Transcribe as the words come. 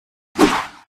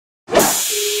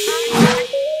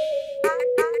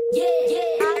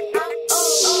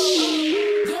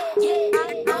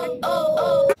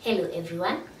Hello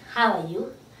everyone, how are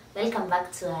you? Welcome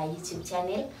back to our YouTube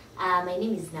channel. My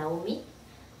name is Naomi.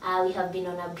 We have been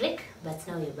on a break, but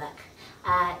now we're back.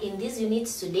 In this unit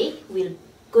today, we're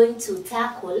going to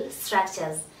tackle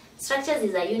structures. Structures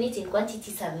is a unit in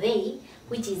quantity survey,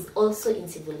 which is also in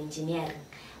civil engineering.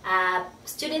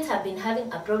 Students have been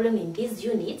having a problem in this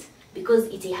unit because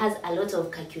it has a lot of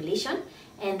calculation,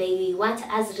 and they want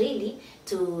us really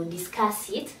to discuss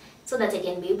it so that I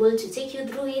can be able to take you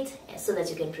through it so that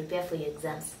you can prepare for your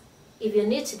exams. If you're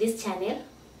new to this channel,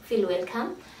 feel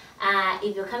welcome.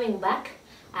 If you're coming back,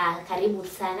 karibu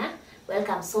sana,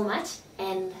 welcome so much.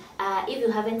 And if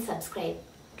you haven't subscribed,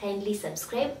 kindly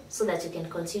subscribe so that you can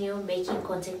continue making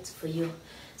content for you.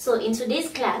 So in today's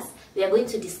class, we are going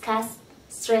to discuss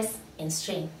stress and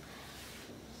strain.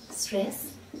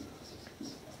 Stress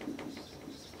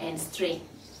and strain.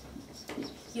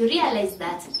 You realize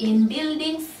that in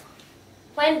buildings,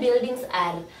 when buildings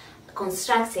are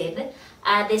constructed,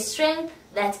 the strength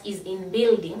that is in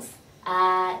buildings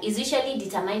is usually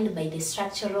determined by the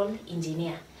structural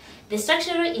engineer. The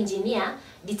structural engineer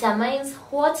determines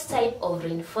what type of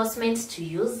reinforcement to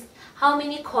use, how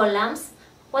many columns,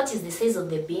 what is the size of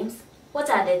the beams, what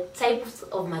are the types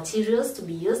of materials to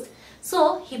be used.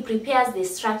 So he prepares the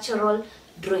structural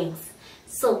drawings.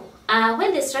 So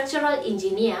when the structural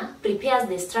engineer prepares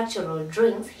the structural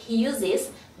drawings, he uses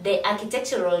the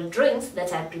architectural drawings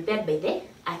that are prepared by the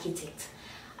architect.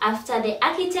 After the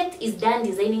architect is done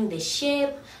designing the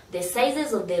shape, the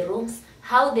sizes of the rooms,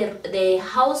 how the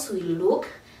house will look,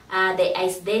 the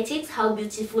aesthetics, how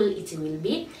beautiful it will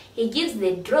be, he gives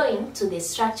the drawing to the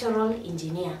structural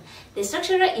engineer. The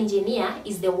structural engineer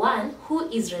is the one who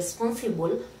is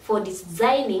responsible for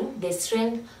designing the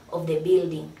strength of the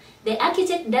building. The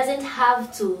architect doesn't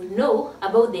have to know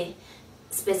about the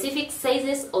specific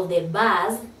sizes of the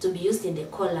bars to be used in the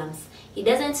columns. He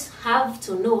doesn't have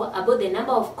to know about the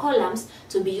number of columns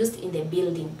to be used in the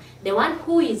building. The one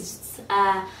who is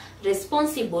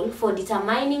responsible for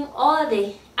determining all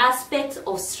the aspects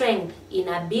of strength in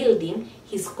a building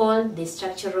is called the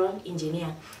structural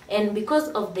engineer. And because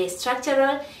of the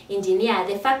structural engineer,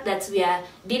 the fact that we are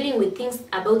dealing with things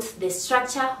about the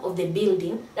structure of the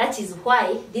building, that is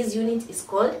why this unit is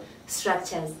called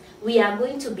structures. We are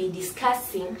going to be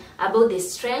discussing about the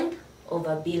strength of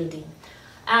a building.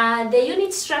 The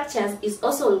unit structures is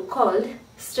also called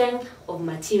strength of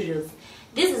materials.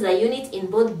 This is a unit in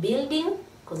both building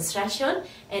construction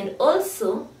and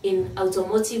also in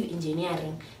automotive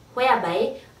engineering,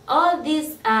 whereby all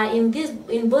these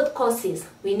in both courses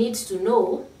we need to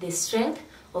know the strength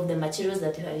of the materials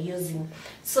that we are using.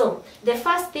 So the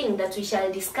first thing that we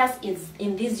shall discuss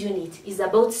in this unit is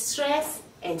about stress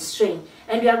and strain,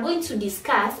 and we are going to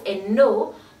discuss and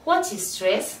know what is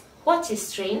stress, what is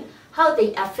strain, how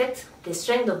they affect the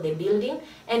strength of the building,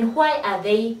 and why are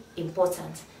they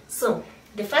important. So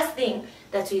the first thing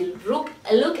that we'll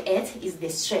look at is the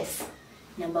stress.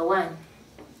 Number one,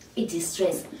 it is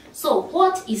stress. So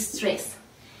what is stress?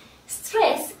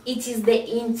 Stress, it is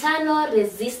the internal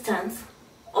resistance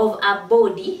of a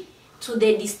body to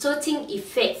the distorting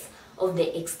effects of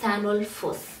the external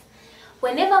force.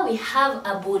 Whenever we have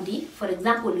a body, for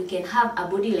example, we can have a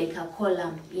body like a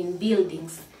column in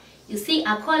buildings. You see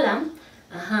a column,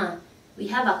 we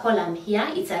have a column here,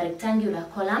 it's a rectangular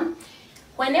column.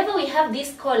 Whenever we have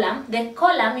this column, the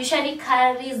column usually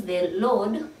carries the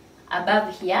load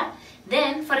above here.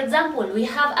 Then, for example, we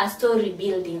have a story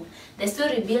building. The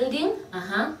story building,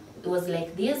 it was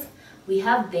like this. We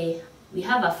have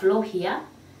a floor here.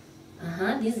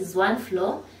 This is one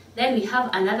floor. Then we have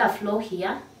another floor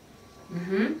here.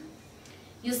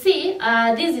 You see,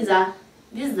 this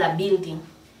is a building.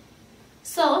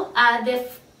 So the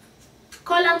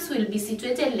columns will be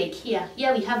situated like here.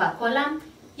 Here we have a column.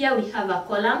 Here we have a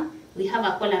column. We have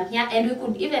a column here, and we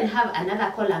could even have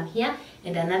another column here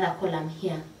and another column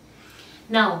here.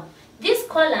 Now, these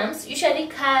columns usually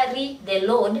carry the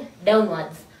load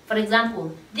downwards. For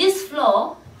example, this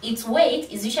floor, its weight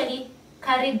is usually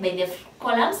carried by the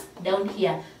columns down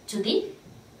here to the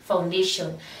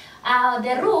foundation.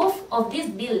 The roof of this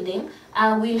building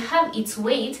will have its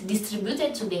weight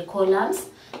distributed to the columns,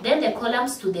 then the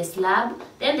columns to the slab,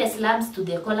 then the slabs to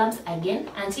the columns again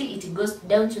until it goes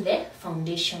down to the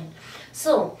foundation.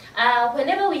 So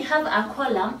whenever we have a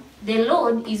column, the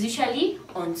load is usually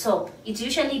on top. It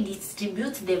usually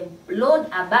distributes the load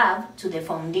above to the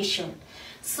foundation.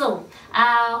 So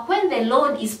when the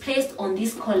load is placed on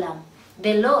this column,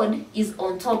 the load is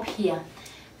on top here.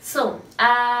 So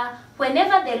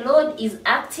whenever the load is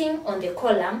acting on the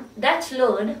column, that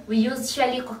load we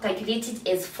usually calculate it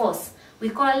as force. We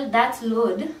call that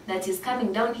load that is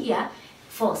coming down here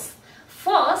force.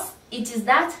 Force, it is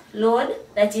that load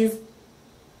that is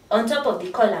on top of the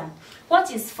column.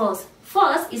 What is force?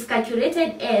 Force is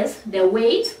calculated as the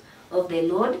weight of the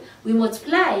load we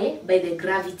multiply by the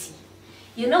gravity.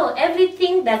 You know,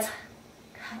 everything that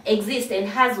exists and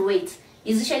has weight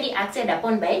is usually acted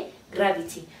upon by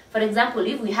gravity. For example,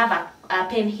 if we have a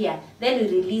pen here, then we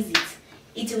release it,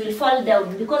 it will fall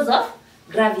down because of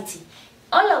gravity.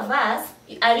 All of us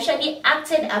are usually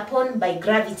acted upon by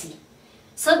gravity.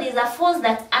 So there's a force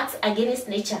that acts against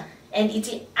nature and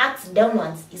it acts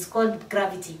downwards. It's called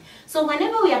gravity. So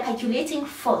whenever we are calculating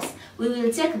force, we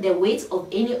will take the weight of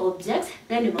any object,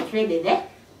 then we multiply by the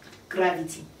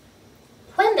gravity.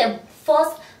 When the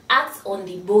force acts on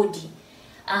the body,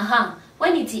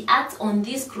 when it acts on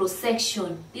this cross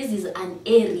section, this is an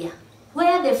area.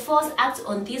 Where the force acts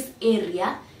on this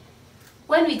area,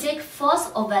 when we take force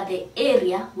over the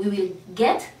area, we will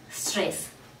get stress.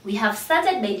 We have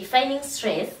started by defining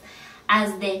stress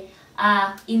as the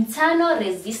internal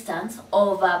resistance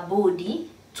of a body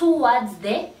towards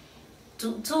the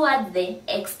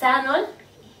external,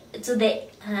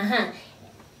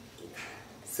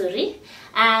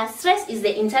 stress is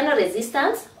the internal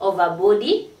resistance of a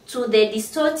body to the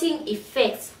distorting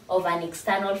effects of an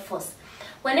external force.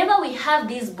 Whenever we have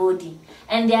this body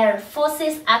and there are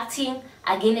forces acting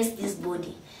against this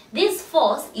body, this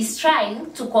force is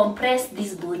trying to compress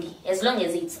this body as long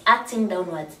as it's acting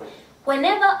downwards.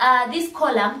 Whenever this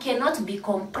column cannot be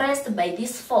compressed by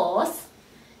this force,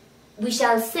 we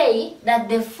shall say that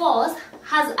the force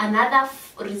has another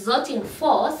resulting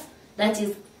force that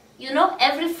is, you know,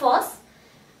 every force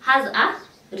has a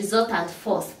resultant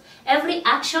force. Every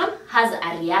action has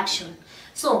a reaction.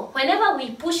 So whenever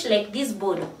we push like this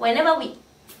ball, whenever we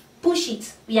push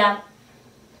it, we are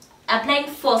applying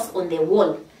force on the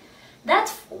wall.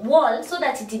 That wall, so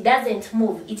that it doesn't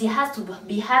move, it has to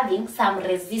be having some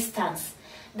resistance.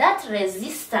 That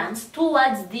resistance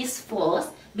towards this force,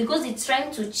 because it's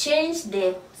trying to change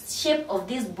the shape of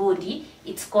this body,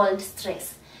 it's called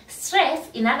stress.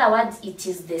 Stress, in other words, it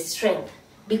is the strength.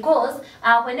 Because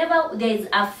whenever there is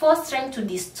a force trying to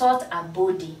distort a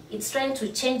body, it's trying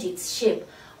to change its shape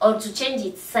or to change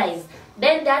its size,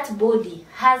 then that body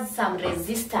has some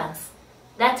resistance.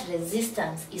 That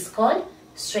resistance is called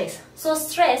stress. So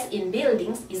stress in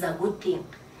buildings is a good thing.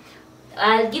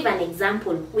 I'll give an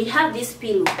example. We have this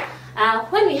pillow.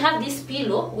 When we have this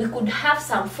pillow, we could have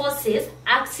some forces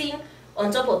acting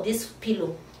on top of this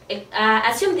pillow.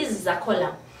 Assume this is a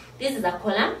column. This is a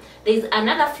column. There is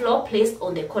another floor placed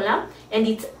on the column and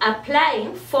it's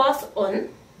applying force on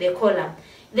the column.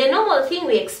 The normal thing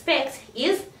we expect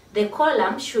is the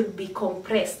column should be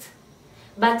compressed.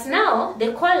 But now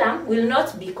the column will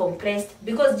not be compressed,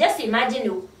 because just imagine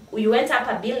you went up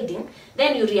a building,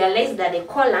 then you realize that the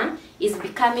column is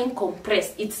becoming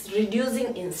compressed. It's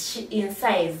reducing in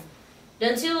size.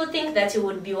 Don't you think that you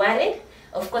would be worried?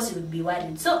 Of course you would be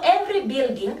worried. So every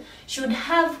building should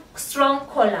have strong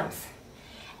columns.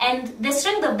 And the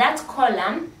strength of that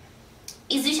column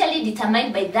is usually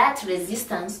determined by that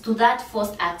resistance to that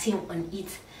force acting on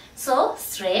it. So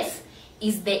stress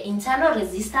is the internal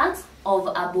resistance of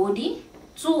a body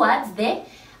towards the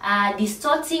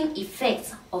distorting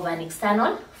effects of an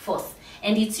external force.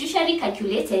 And it's usually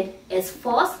calculated as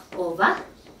force over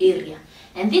area.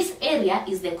 And this area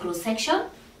is the cross-section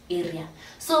area.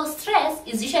 So stress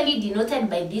is usually denoted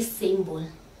by this symbol.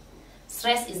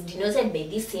 Stress is denoted by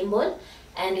this symbol.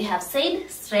 And we have said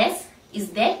stress is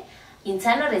the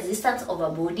internal resistance of a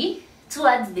body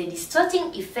towards the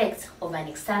distorting effects of an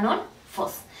external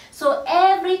force. So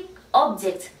every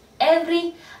object,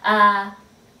 every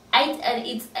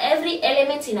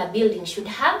element in a building should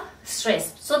have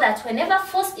stress, so that whenever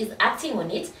force is acting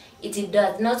on it, it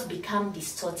does not become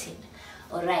distorted.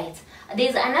 Alright,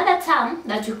 there's another term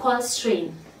that we call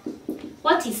strain.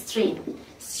 What is strain?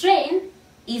 Strain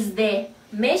is the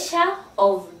measure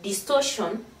of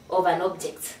distortion of an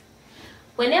object.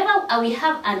 Whenever we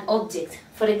have an object,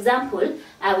 for example,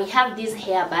 we have this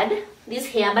hairband. This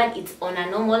hairband is on a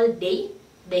normal day.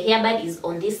 The hairband is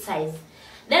on this size.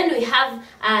 Then we have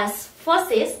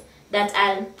forces that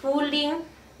are pulling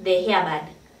the hairband.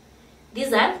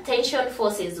 These are tension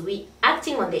forces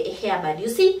acting on the hairband. You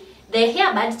see, the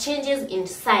hairband changes in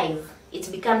size. It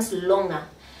becomes longer.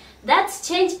 That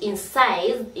change in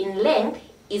size, in length,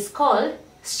 is called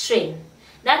strain.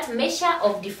 That measure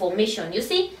of deformation. You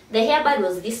see, the hairband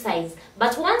was this size,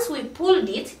 but once we pulled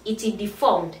it, it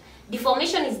deformed.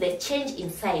 Deformation is the change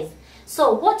in size.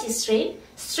 So what is strain?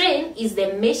 Strain is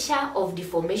the measure of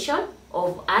deformation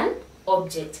of an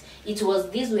object. It was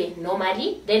this way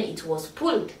normally, then it was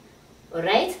pulled.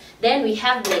 Alright, then we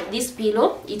have like this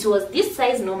pillow. It was this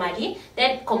size normally,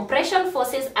 then compression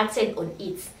forces acted on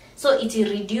it, so it is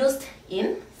reduced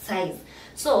in size.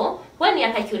 So when we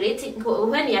are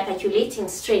calculating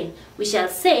strain, we shall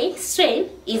say strain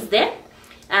is the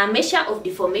measure of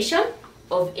deformation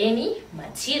of any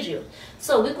material.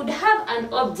 So we could have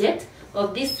an object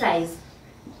of this size.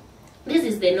 This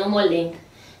is the normal length.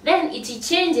 Then it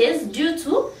changes due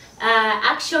to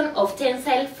action of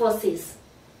tensile forces.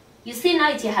 You see now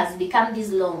it has become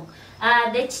this long.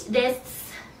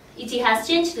 It has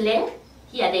changed length.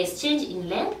 Here there is change in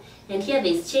length, and here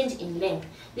there is change in length.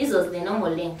 This was the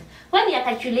normal length. When we are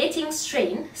calculating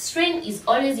strain, strain is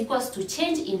always equals to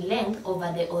change in length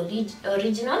over the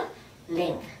original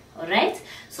length. Alright?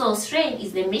 So strain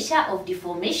is the measure of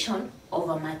deformation of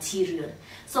a material.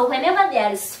 So whenever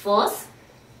there is force,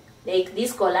 like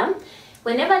this column,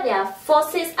 whenever there are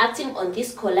forces acting on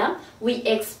this column, we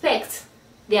expect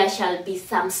there shall be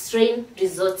some strain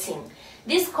resulting.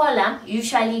 This column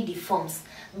usually deforms,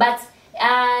 but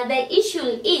the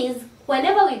issue is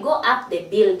whenever we go up the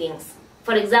buildings,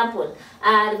 for example,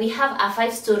 we have a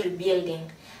 5-story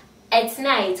building. At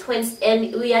night,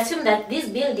 and we assume that this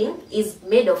building is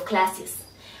made of classes.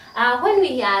 When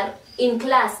we are in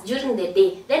class during the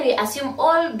day, then we assume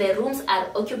all the rooms are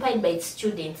occupied by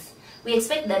students. We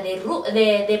expect that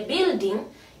the building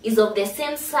is of the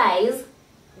same size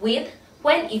with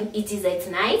when it is at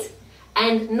night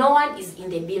and no one is in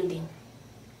the building.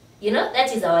 You know,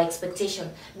 that is our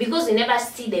expectation, because we never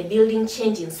see the building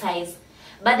change in size.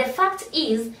 But the fact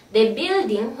is, the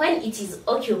building, when it is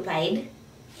occupied,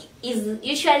 is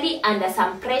usually under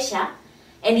some pressure,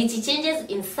 and it changes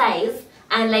in size,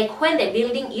 unlike when the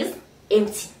building is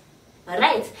empty.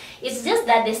 Alright, it's just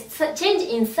that the change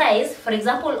in size, for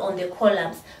example, on the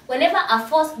columns, whenever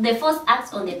the force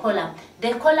acts on the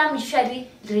column usually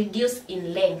reduces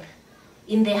in length,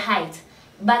 in the height.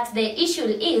 But the issue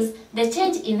is the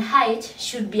change in height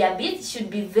should be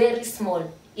very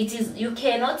small. You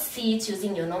cannot see it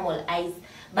using your normal eyes,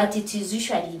 but it is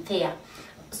usually there.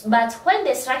 But when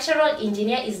the structural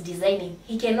engineer is designing,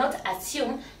 he cannot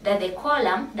assume that the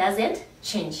column doesn't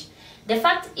change. The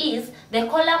fact is, the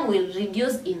column will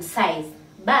reduce in size,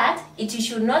 but it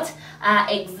should not,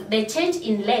 the change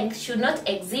in length should not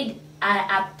exceed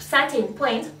a certain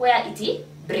point where it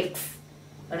breaks.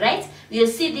 Alright, we'll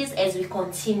see this as we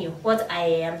continue what I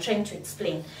am trying to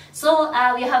explain. So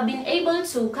we have been able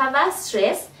to cover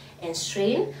stress and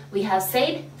strain. We have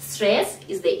said stress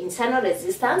is the internal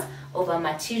resistance of a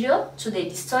material to the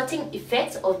distorting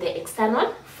effects of the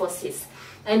external forces.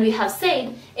 And we have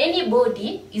said any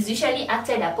body is usually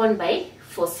acted upon by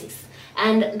forces.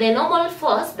 And the normal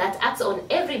force that acts on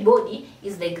every body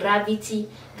is the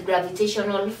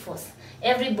gravitational force.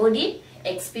 Every body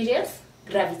experiences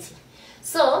gravity.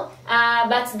 So,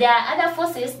 but there are other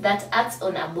forces that act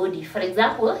on a body. For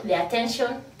example, there are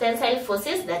tensile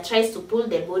forces that tries to pull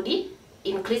the body,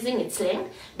 increasing its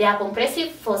length. There are compressive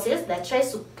forces that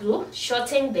tries to pull,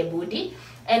 shorten the body.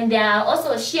 And there are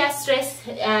also shear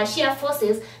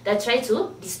forces that try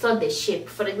to distort the shape.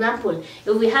 For example,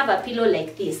 if we have a pillow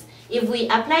like this, if we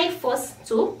apply force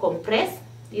to compress,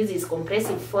 this is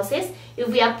compressive forces. If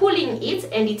we are pulling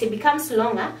it and it becomes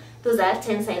longer, those are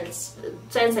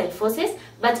tensile forces.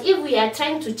 But if we are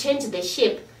trying to change the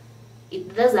shape,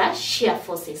 those are shear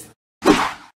forces.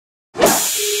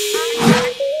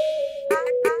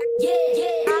 Yeah.